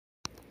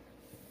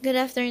Good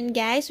afternoon,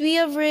 guys. We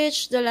have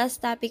reached the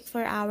last topic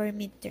for our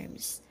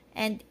midterms,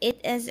 and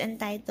it is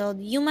entitled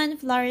Human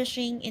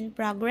Flourishing in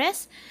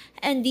Progress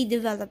and the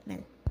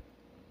Development.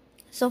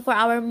 So, for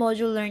our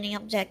module learning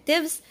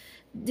objectives,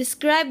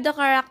 describe the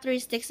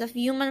characteristics of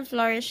human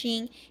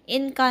flourishing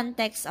in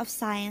context of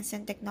science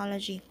and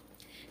technology.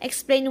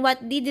 Explain what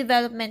the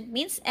development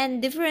means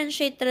and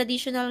differentiate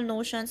traditional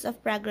notions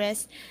of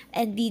progress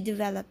and the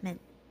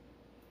development.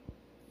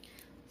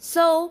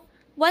 So,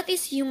 what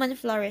is human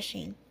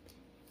flourishing?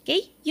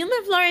 Okay,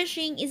 human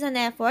flourishing is an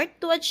effort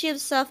to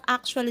achieve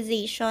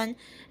self-actualization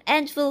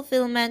and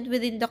fulfillment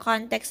within the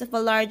context of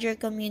a larger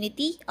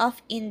community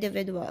of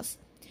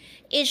individuals,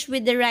 each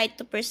with the right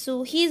to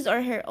pursue his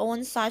or her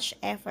own such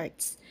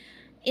efforts.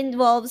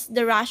 Involves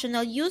the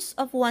rational use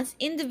of one's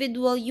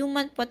individual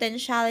human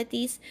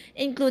potentialities,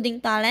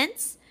 including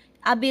talents,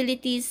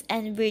 abilities,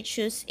 and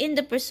virtues in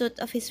the pursuit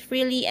of his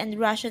freely and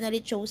rationally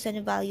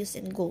chosen values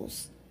and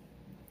goals.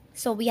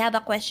 So we have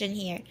a question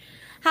here.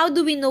 How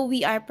do we know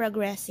we are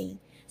progressing?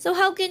 So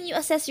how can you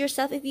assess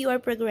yourself if you are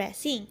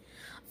progressing?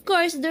 Of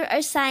course, there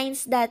are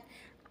signs that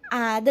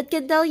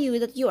can tell you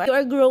that you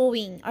are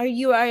growing or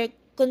you are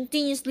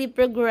continuously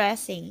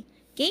progressing.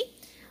 Okay?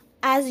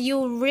 As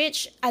you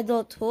reach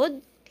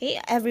adulthood, okay,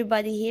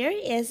 everybody here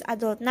is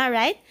adult now,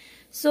 right?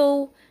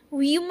 So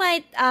you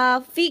might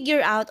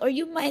figure out or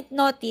you might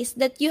notice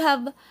that you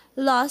have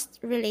lost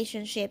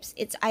relationships.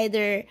 It's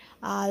either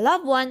a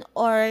loved one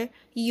or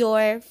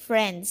your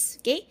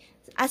friends. Okay,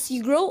 as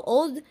you grow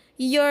old,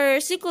 your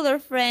circular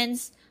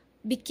friends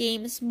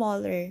became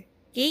smaller.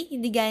 Okay,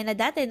 hindi gaya na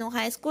dati nung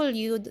high school,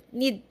 you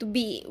need to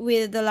be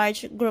with a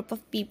large group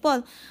of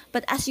people.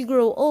 But as you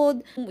grow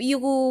old, you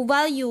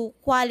value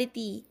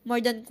quality more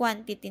than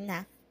quantity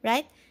na,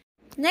 right?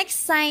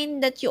 Next sign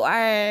that you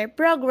are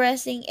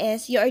progressing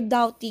is you are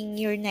doubting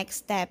your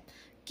next step.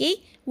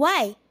 Okay?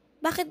 Why?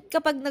 Bakit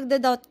kapag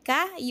nagda-doubt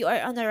ka, you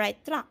are on the right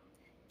track?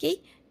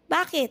 Okay?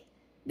 Bakit?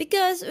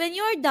 Because when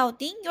you are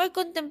doubting, you are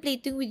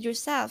contemplating with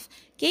yourself.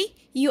 Okay?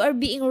 You are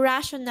being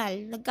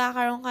rational.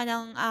 Nagkakaroon ka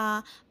ng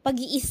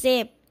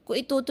pag-iisip. Kung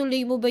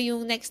itutuloy mo ba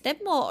yung next step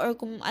mo or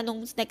kung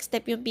anong next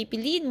step yung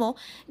pipiliin mo,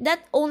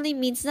 that only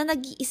means na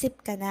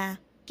nag-iisip ka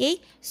na. Okay?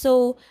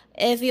 So,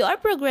 if you are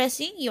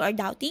progressing, you are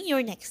doubting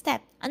your next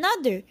step.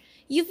 Another,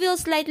 you feel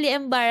slightly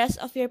embarrassed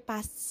of your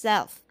past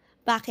self.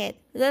 Bakit?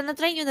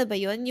 Na-try nyo na ba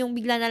yun? Yung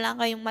bigla na lang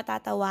kayong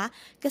matatawa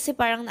kasi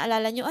parang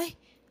naalala nyo, ay,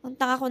 ang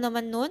tanga ko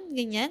naman nun,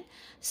 ganyan.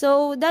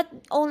 So, that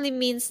only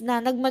means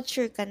na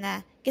nag-mature ka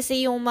na.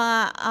 Kasi yung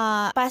mga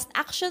past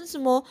actions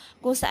mo,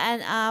 kung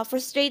saan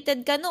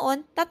frustrated ka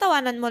noon,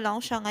 tatawanan mo lang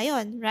siya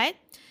ngayon, right?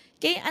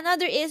 Okay,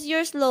 another is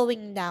you're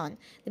slowing down.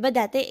 'Di ba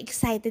dati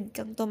excited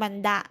kang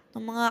tumanda.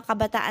 Ng mga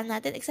kabataan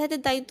natin,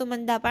 excited tayong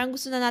tumanda. Parang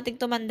gusto na nating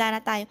tumanda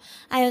na tayo.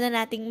 Ayaw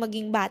na nating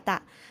maging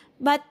bata.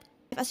 But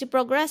as you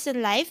progress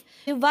in life,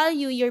 you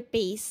value your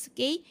pace,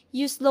 okay?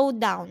 You slow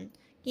down,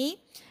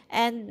 okay?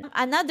 And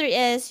another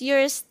is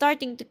you're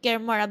starting to care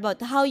more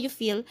about how you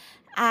feel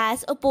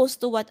as opposed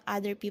to what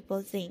other people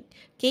think.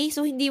 Okay?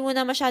 So, hindi mo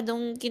na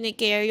masyadong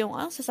kinikare yung,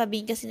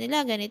 sasabihin kasi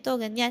nila, ganito,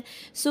 ganyan.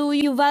 So,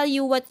 you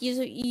value what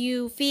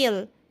you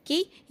feel.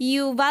 Okay?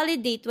 You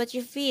validate what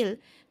you feel.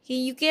 Okay?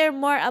 You care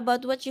more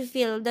about what you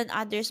feel than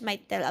others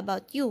might tell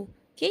about you.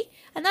 Okay?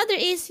 Another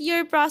is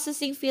you're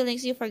processing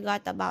feelings you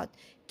forgot about.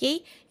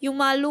 Okay? Yung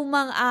mga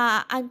lumang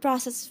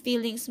unprocessed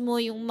feelings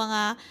mo, yung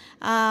mga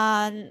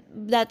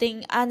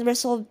dating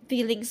unresolved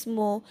feelings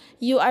mo,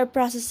 you are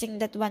processing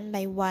that one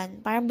by one.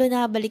 Parang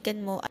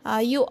binabalikan mo.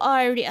 You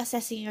are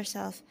reassessing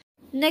yourself.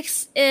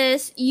 Next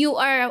is you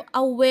are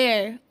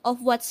aware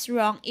of what's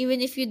wrong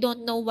even if you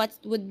don't know what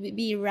would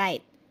be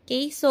right.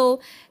 Okay? So,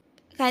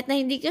 kahit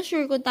na hindi ka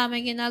sure kung tama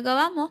yung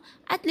ginagawa mo,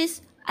 at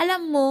least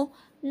alam mo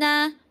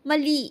na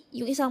mali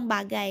yung isang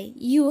bagay.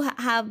 You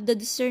have the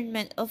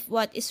discernment of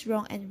what is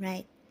wrong and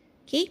right.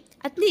 Okay?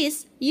 At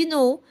least, you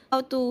know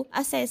how to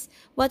assess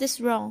what is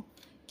wrong.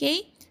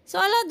 Okay?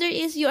 So, another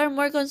is you are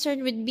more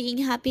concerned with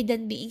being happy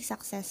than being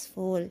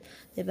successful.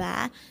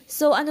 Diba?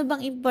 So, ano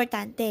bang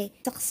importante?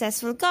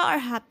 Successful ka or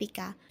happy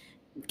ka?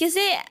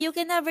 Kasi you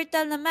can never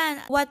tell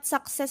naman what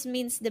success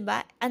means,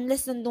 diba?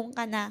 Unless nandun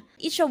ka na.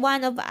 Each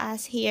one of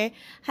us here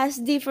has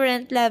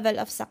different level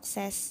of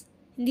success.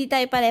 Hindi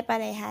tayo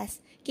pare-parehas.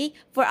 Okay?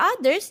 For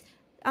others,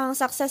 ang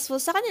successful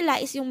sa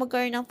kanila is yung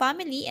magkaroon ng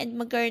family and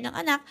magkaroon ng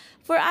anak.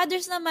 For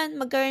others naman,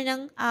 magkaroon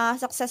ng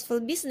successful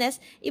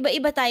business.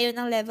 Iba-iba tayo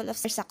ng level of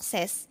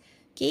success.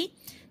 Okay?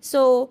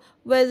 So,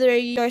 whether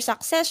your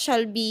success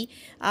shall be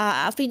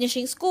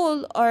finishing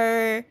school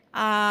or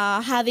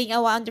having a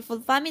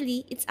wonderful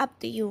family, it's up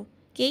to you.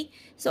 Okay?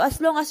 So,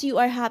 as long as you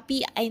are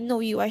happy, I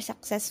know you are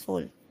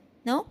successful.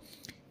 No?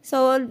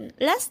 So,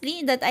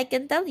 lastly, that I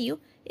can tell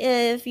you,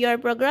 if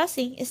you're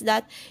progressing, is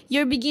that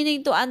you're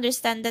beginning to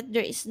understand that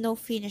there is no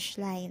finish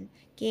line.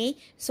 Okay?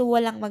 So,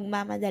 walang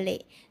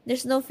magmamadali.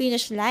 There's no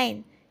finish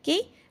line.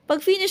 Okay?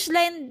 Pag finish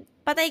line,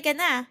 patay ka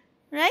na.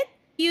 Right?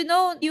 You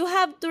know, you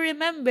have to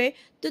remember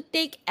to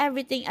take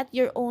everything at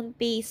your own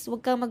pace.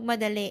 Huwag kang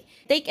magmadali.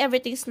 Take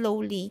everything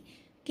slowly.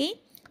 Okay?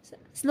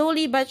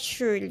 Slowly but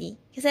surely.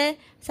 Kasi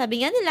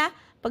sabi nga nila,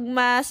 pag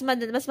mas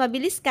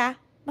mabilis ka,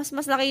 mas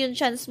laki yung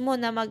chance mo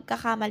na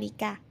magkakamali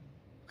ka.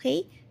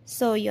 Okay?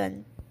 So,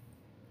 yun.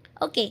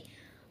 Okay.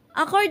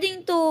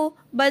 According to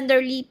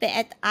Banderlipe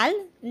et al.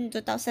 In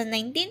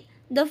 2019,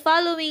 the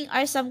following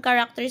are some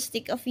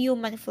characteristics of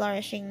human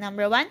flourishing.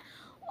 Number 1,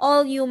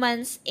 all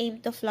humans aim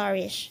to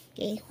flourish.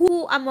 Okay?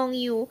 Who among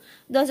you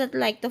doesn't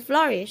like to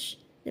flourish?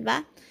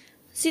 Diba?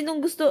 Sinong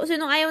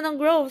ayaw ng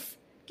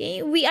growth? Okay?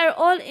 We are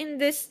all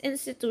in this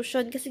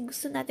institution kasi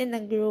gusto natin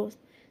ng growth.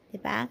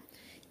 Diba?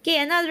 Okay,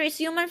 another is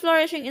human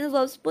flourishing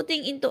involves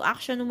putting into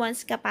action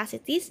one's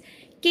capacities,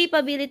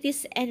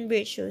 capabilities, and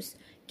virtues.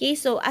 Okay,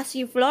 so as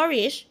you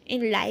flourish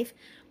in life,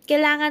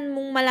 kailangan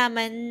mong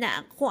malaman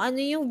na kung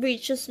ano yung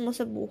virtues mo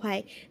sa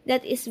buhay.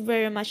 That is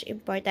very much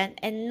important.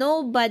 And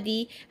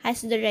nobody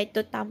has the right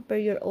to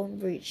tamper your own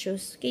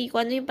virtues. Okay,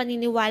 kung ano yung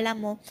paniniwala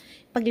mo,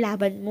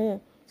 paglaban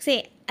mo.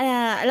 Kasi,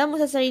 alam mo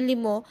sa sarili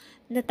mo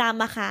na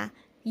tama ka,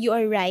 you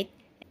are right,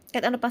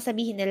 kahit ano pang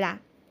sabihin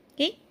nila.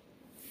 Okay?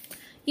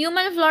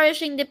 Human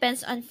flourishing depends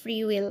on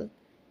free will.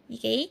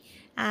 Okay?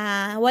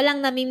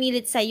 Walang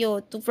namimilit sa'yo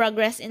to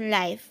progress in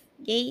life.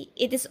 Okay?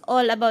 It is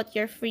all about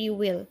your free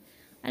will.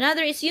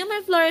 Another is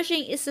human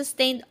flourishing is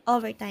sustained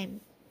over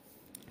time.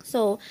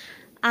 So,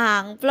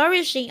 ang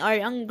flourishing or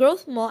ang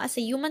growth mo as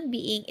a human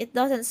being, it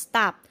doesn't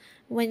stop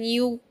when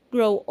you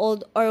grow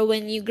old or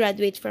when you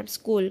graduate from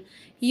school.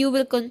 You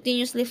will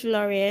continuously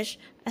flourish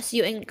as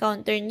you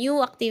encounter new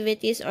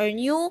activities or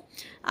new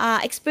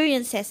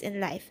experiences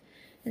in life.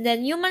 And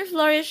then human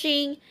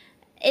flourishing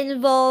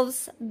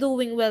involves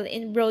doing well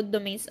in broad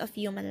domains of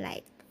human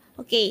life.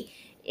 Okay,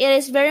 it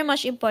is very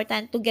much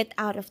important to get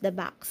out of the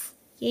box.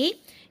 Okay,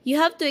 you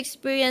have to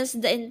experience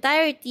the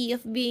entirety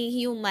of being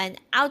human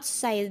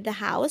outside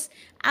the house,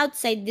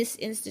 outside this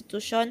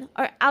institution,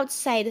 or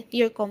outside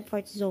your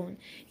comfort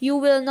zone. You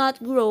will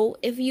not grow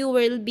if you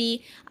will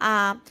be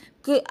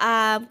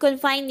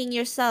confining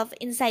yourself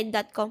inside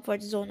that comfort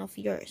zone of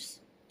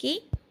yours.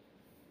 Okay?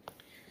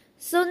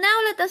 So now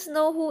let us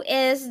know who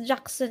is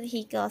Jackson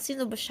Hinkle.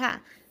 Sino ba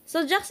siya?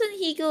 So Jackson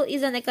Hinkle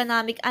is an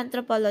economic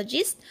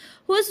anthropologist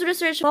whose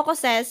research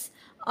focuses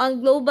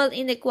on global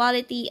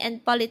inequality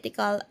and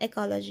political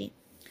ecology.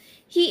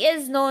 He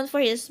is known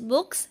for his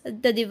books,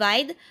 The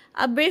Divide,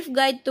 A Brief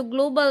Guide to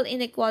Global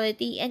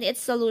Inequality and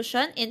Its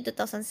Solution in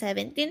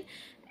 2017,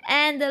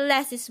 and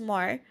Less is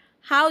More,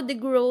 How the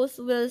Growth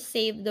Will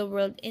Save the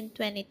World in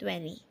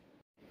 2020.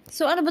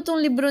 So, ano ba tong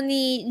libro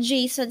ni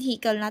Jason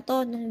Hinkle na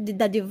to, nung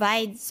The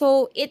Divide?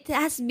 So, it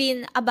has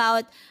been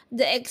about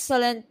the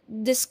excellent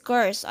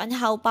discourse on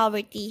how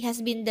poverty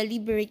has been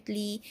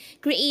deliberately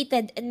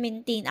created and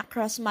maintained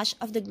across much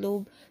of the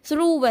globe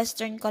through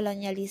Western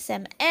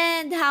colonialism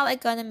and how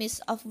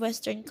economies of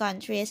Western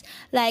countries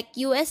like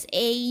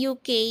USA,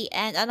 UK,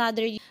 and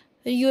other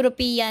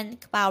European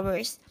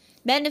powers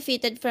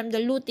benefited from the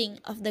looting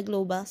of the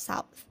global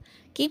South.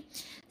 Okay?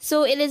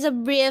 So, it is a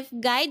brief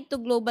guide to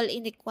global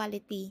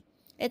inequality.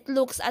 It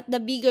looks at the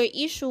bigger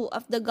issue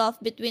of the gulf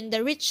between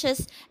the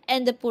richest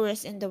and the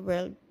poorest in the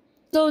world.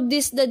 So,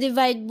 The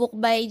Divide book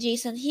by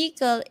Jason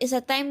Hinkle is a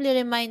timely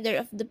reminder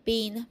of the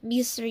pain,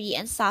 misery,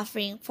 and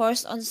suffering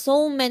forced on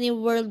so many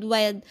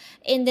worldwide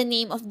in the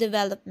name of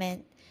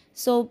development.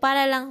 So,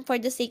 para lang for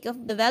the sake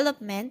of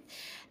development,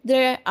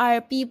 there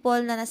are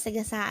people na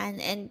nasagasaan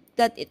and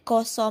that it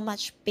caused so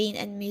much pain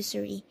and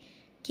misery.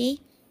 Okay?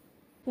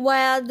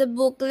 While the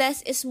book Less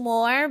is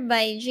More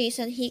by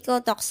Jason Hinkle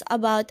talks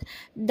about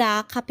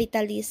the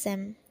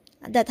capitalism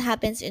that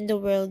happens in the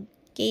world,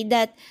 okay,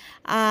 that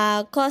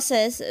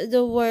causes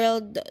the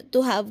world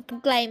to have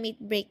climate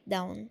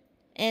breakdown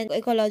and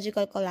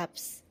ecological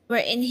collapse,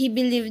 wherein he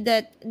believed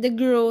that the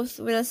growth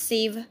will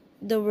save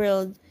the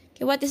world.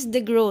 Okay, what is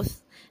the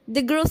growth?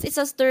 The growth is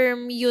a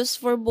term used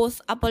for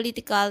both a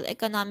political,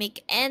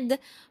 economic,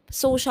 and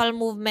social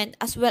movement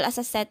as well as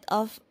a set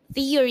of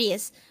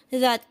theories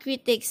that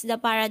critiques the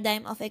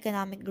paradigm of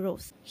economic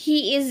growth.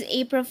 He is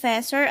a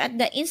professor at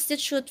the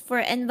Institute for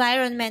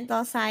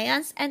Environmental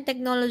Science and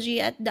Technology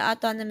at the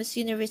Autonomous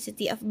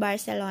University of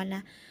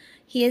Barcelona.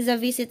 He is a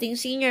visiting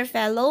senior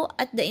fellow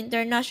at the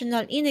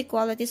International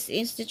Inequalities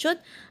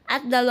Institute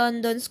at the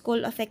London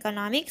School of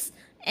Economics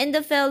and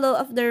the fellow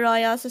of the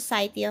Royal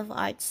Society of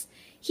Arts.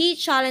 He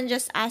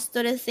challenges us to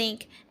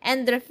rethink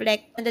and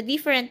reflect on the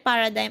different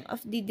paradigm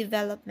of the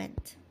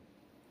development.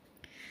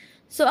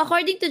 So,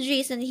 according to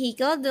Jason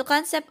Hinkle, the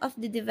concept of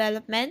the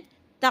development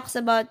talks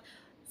about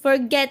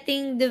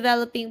forgetting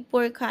developing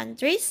poor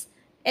countries.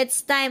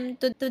 It's time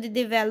to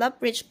develop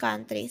rich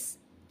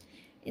countries.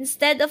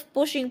 Instead of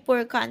pushing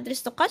poor countries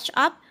to catch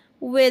up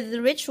with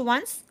rich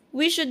ones,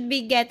 we should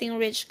be getting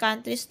rich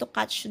countries to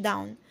catch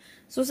down.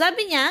 So,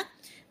 sabi niya,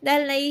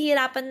 dahil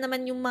nahihirapan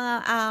naman yung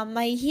mga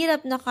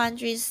mahihirap na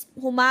countries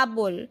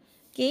humabol,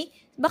 okay?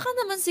 Baka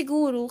naman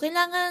siguro,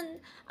 kailangan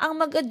ang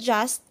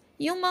mag-adjust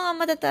yung mga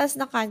matataas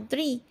na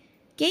country.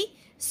 Okay?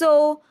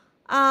 So,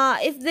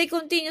 if they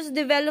continue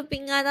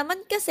developing nga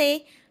naman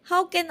kasi,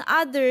 how can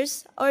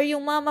others or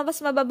yung mga mas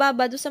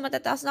mabababa doon sa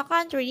matataas na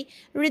country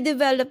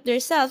redevelop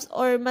themselves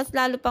or mas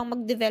lalo pang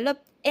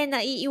mag-develop?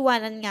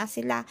 Naiiwanan nga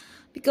sila.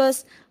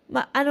 Because,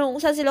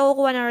 saan sila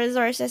kukuha ng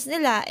resources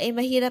nila?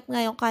 Mahirap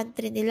nga yung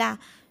country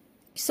nila.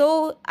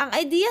 So, ang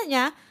idea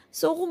niya,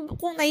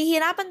 kung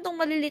nahihirapan tong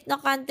malilit na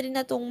country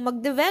na tong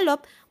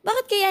mag-develop,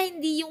 bakit kaya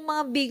hindi yung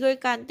mga bigger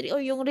country o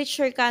yung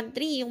richer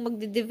country yung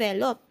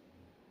magde-develop?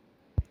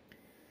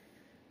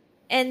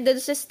 And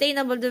the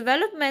sustainable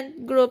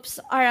development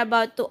groups are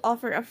about to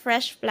offer a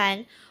fresh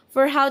plan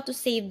for how to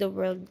save the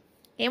world.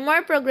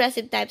 More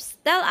progressive types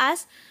tell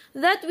us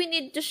that we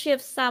need to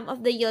shift some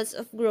of the yields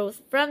of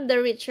growth from the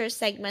richer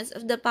segments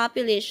of the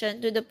population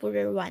to the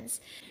poorer ones,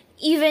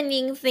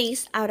 evening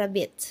things out a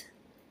bit.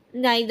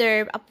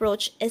 Neither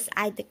approach is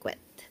adequate.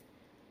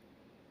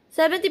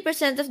 70%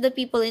 of the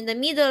people in the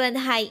middle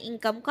and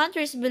high-income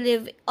countries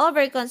believe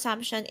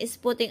overconsumption is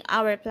putting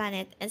our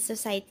planet and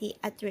society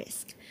at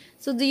risk.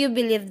 So, do you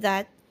believe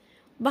that?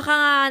 Baka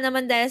nga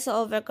naman dahil sa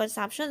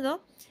overconsumption,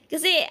 no?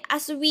 Kasi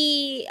as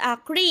we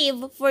crave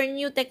for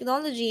new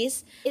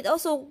technologies, it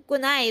also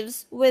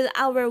connives with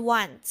our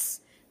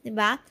wants.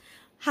 Diba?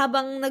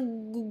 Habang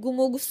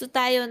gumugusto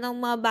tayo ng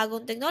mga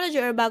bagong technology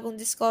or bagong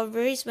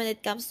discoveries when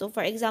it comes to,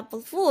 for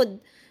example, food.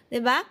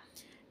 Diba?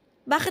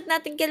 Bakit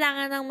natin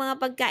kailangan ng mga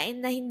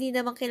pagkain na hindi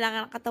naman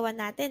kailangan ng katawan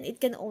natin?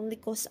 It can only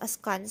cause us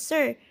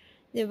cancer.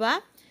 Diba?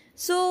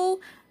 So,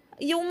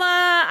 yung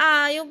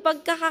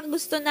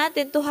pagkakagusto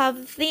natin to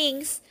have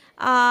things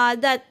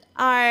that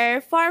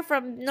are far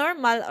from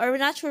normal or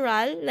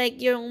natural,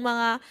 like yung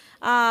mga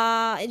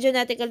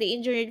genetically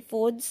engineered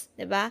foods,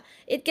 diba?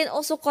 It can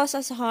also cause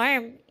us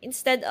harm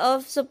instead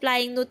of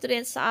supplying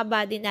nutrients sa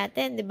body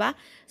natin, diba?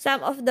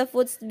 Some of the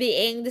foods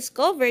being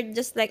discovered,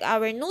 just like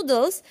our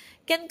noodles,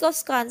 can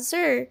cause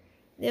cancer,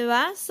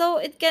 diba? So,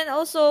 it can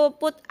also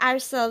put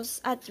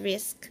ourselves at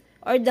risk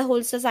or the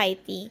whole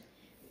society,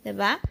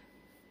 diba?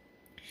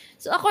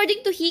 So,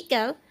 according to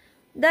Hickel,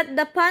 that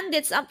the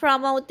pundits are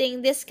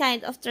promoting this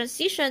kind of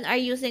transition are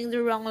using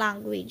the wrong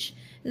language.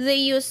 They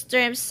use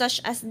terms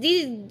such as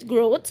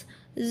degrowth,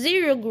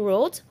 zero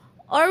growth,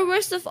 or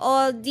worst of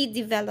all,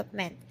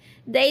 de-development.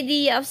 The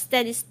idea of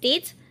steady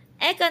state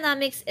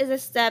economics is a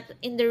step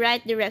in the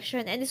right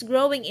direction and is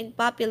growing in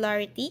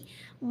popularity,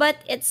 but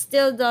it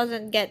still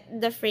doesn't get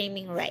the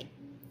framing right.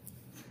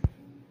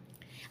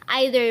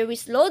 Either we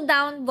slow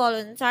down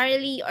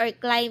voluntarily or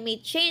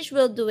climate change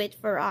will do it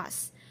for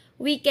us.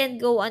 We can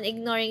go on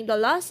ignoring the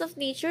laws of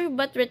nature,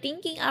 but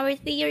rethinking our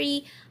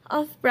theory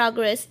of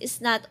progress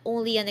is not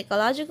only an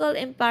ecological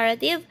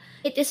imperative,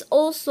 it is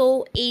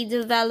also a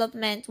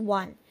development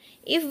one.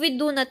 If we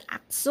do not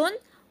act soon,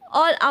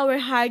 all our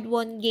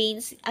hard-won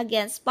gains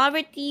against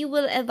poverty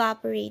will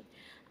evaporate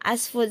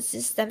as food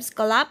systems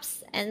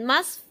collapse and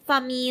mass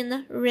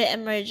famine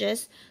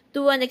re-emerges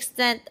to an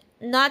extent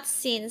not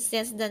seen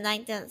since the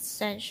 19th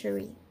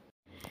century.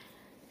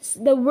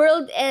 The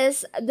world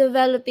is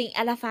developing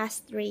at a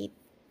fast rate.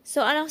 So,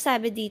 anong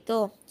sabi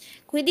dito?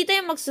 Kung hindi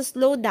tayo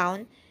magsuslow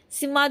down,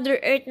 si Mother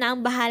Earth na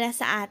ang bahala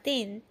sa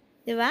atin.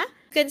 Diba?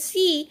 You can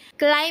see,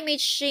 climate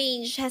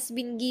change has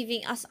been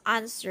giving us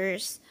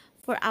answers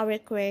for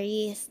our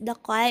queries.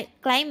 Our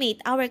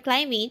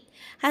climate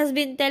has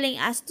been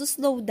telling us to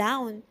slow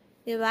down.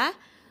 Diba?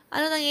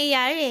 Ano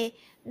nangyayari?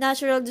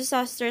 Natural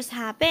disasters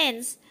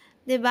happens.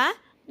 Diba?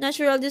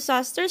 Natural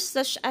disasters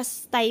such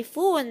as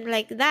typhoon,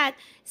 like that,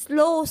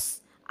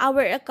 slows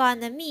our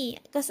economy.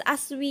 Because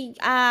as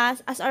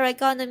our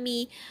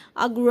economy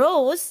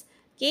grows,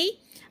 okay,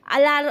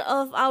 a lot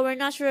of our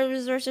natural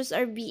resources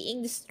are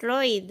being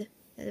destroyed.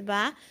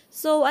 Diba?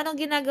 So, anong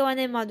ginagawa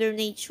ni Mother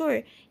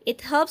Nature?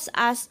 It helps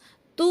us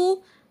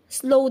to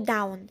slow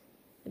down.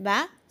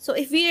 Diba? So,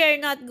 if we are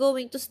not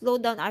going to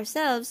slow down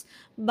ourselves,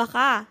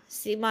 baka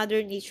si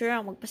Mother Nature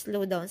ang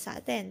magpa-slow down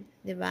sa atin.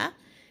 Diba?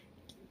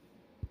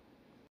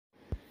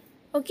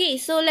 Okay,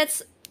 so let's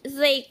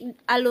take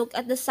a look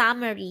at the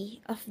summary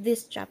of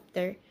this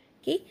chapter.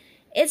 Okay,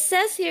 it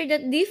says here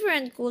that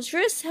different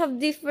cultures have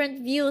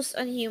different views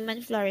on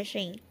human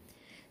flourishing.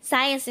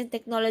 Science and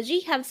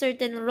technology have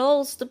certain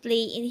roles to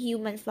play in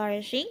human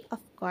flourishing, of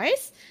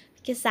course,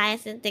 because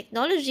science and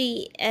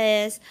technology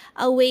is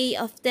a way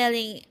of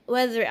telling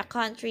whether a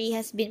country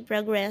has been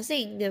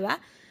progressing, di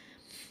ba?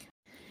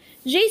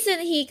 Jason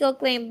Hickel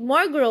claimed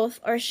more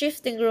growth or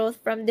shifting growth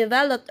from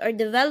developed or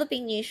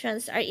developing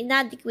nations are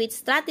inadequate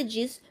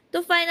strategies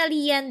to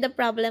finally end the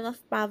problem of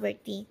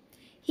poverty.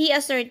 He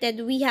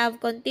asserted we have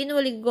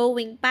continually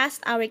going past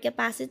our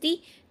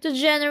capacity to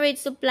generate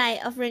supply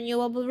of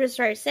renewable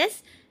resources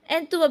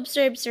and to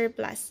observe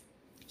surplus.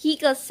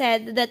 Hickel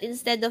said that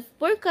instead of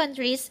poor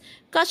countries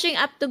catching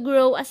up to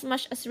grow as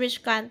much as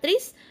rich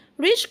countries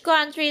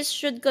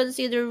should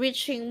consider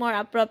reaching more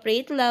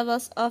appropriate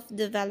levels of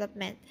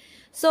development.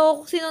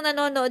 So, sino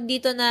nanonood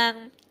dito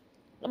ng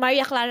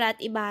Maria Clara at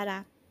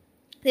Ibarra?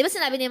 Di ba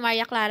sinabi ni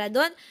Maria Clara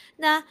doon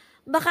na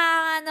baka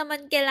nga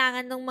naman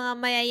kailangan ng mga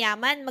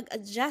mayayaman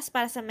mag-adjust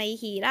para sa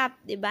mahihirap,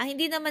 'di ba?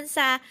 Hindi naman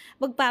sa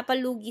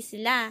magpapalugi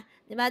sila,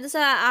 'di ba?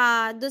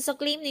 Doon sa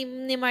claim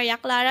ni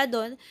Maria Clara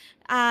doon,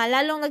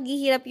 lalong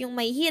naghihirap yung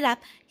mahihirap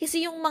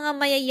kasi yung mga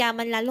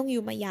mayayaman lalong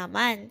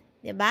yumayaman.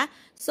 'Di ba?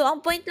 So,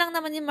 ang point lang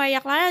naman ni Maria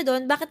Clara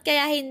doon, bakit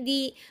kaya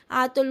hindi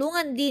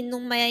tulungan din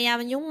nung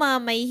mayayaman yung mga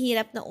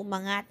mahihirap na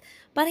umangat?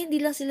 Para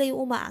hindi lang sila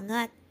yung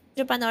umaangat.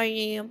 So, panoorin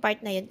niyo yung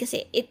part na yun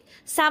kasi it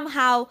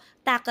somehow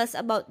tackles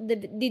about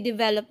the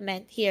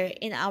development here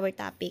in our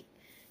topic.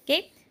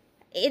 Okay?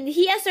 And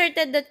he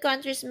asserted that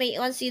countries may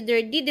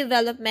consider the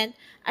development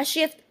a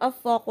shift of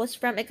focus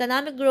from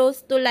economic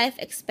growth to life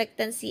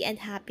expectancy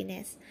and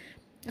happiness.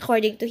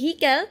 According to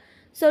Hickel,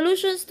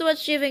 solutions to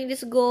achieving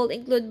this goal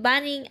include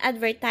banning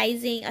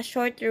advertising, a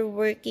shorter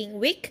working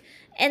week,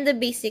 and the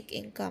basic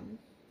income.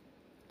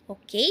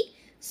 Okay?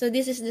 So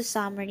this is the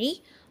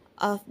summary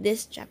of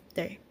this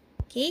chapter.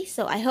 Okay?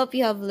 So I hope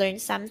you have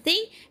learned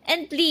something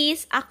and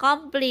please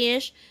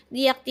accomplish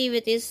the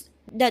activities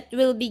that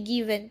will be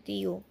given to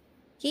you.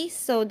 Okay?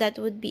 So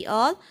that would be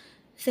all.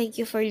 Thank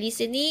you for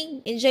listening.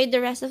 Enjoy the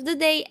rest of the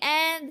day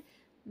and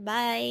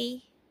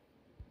bye!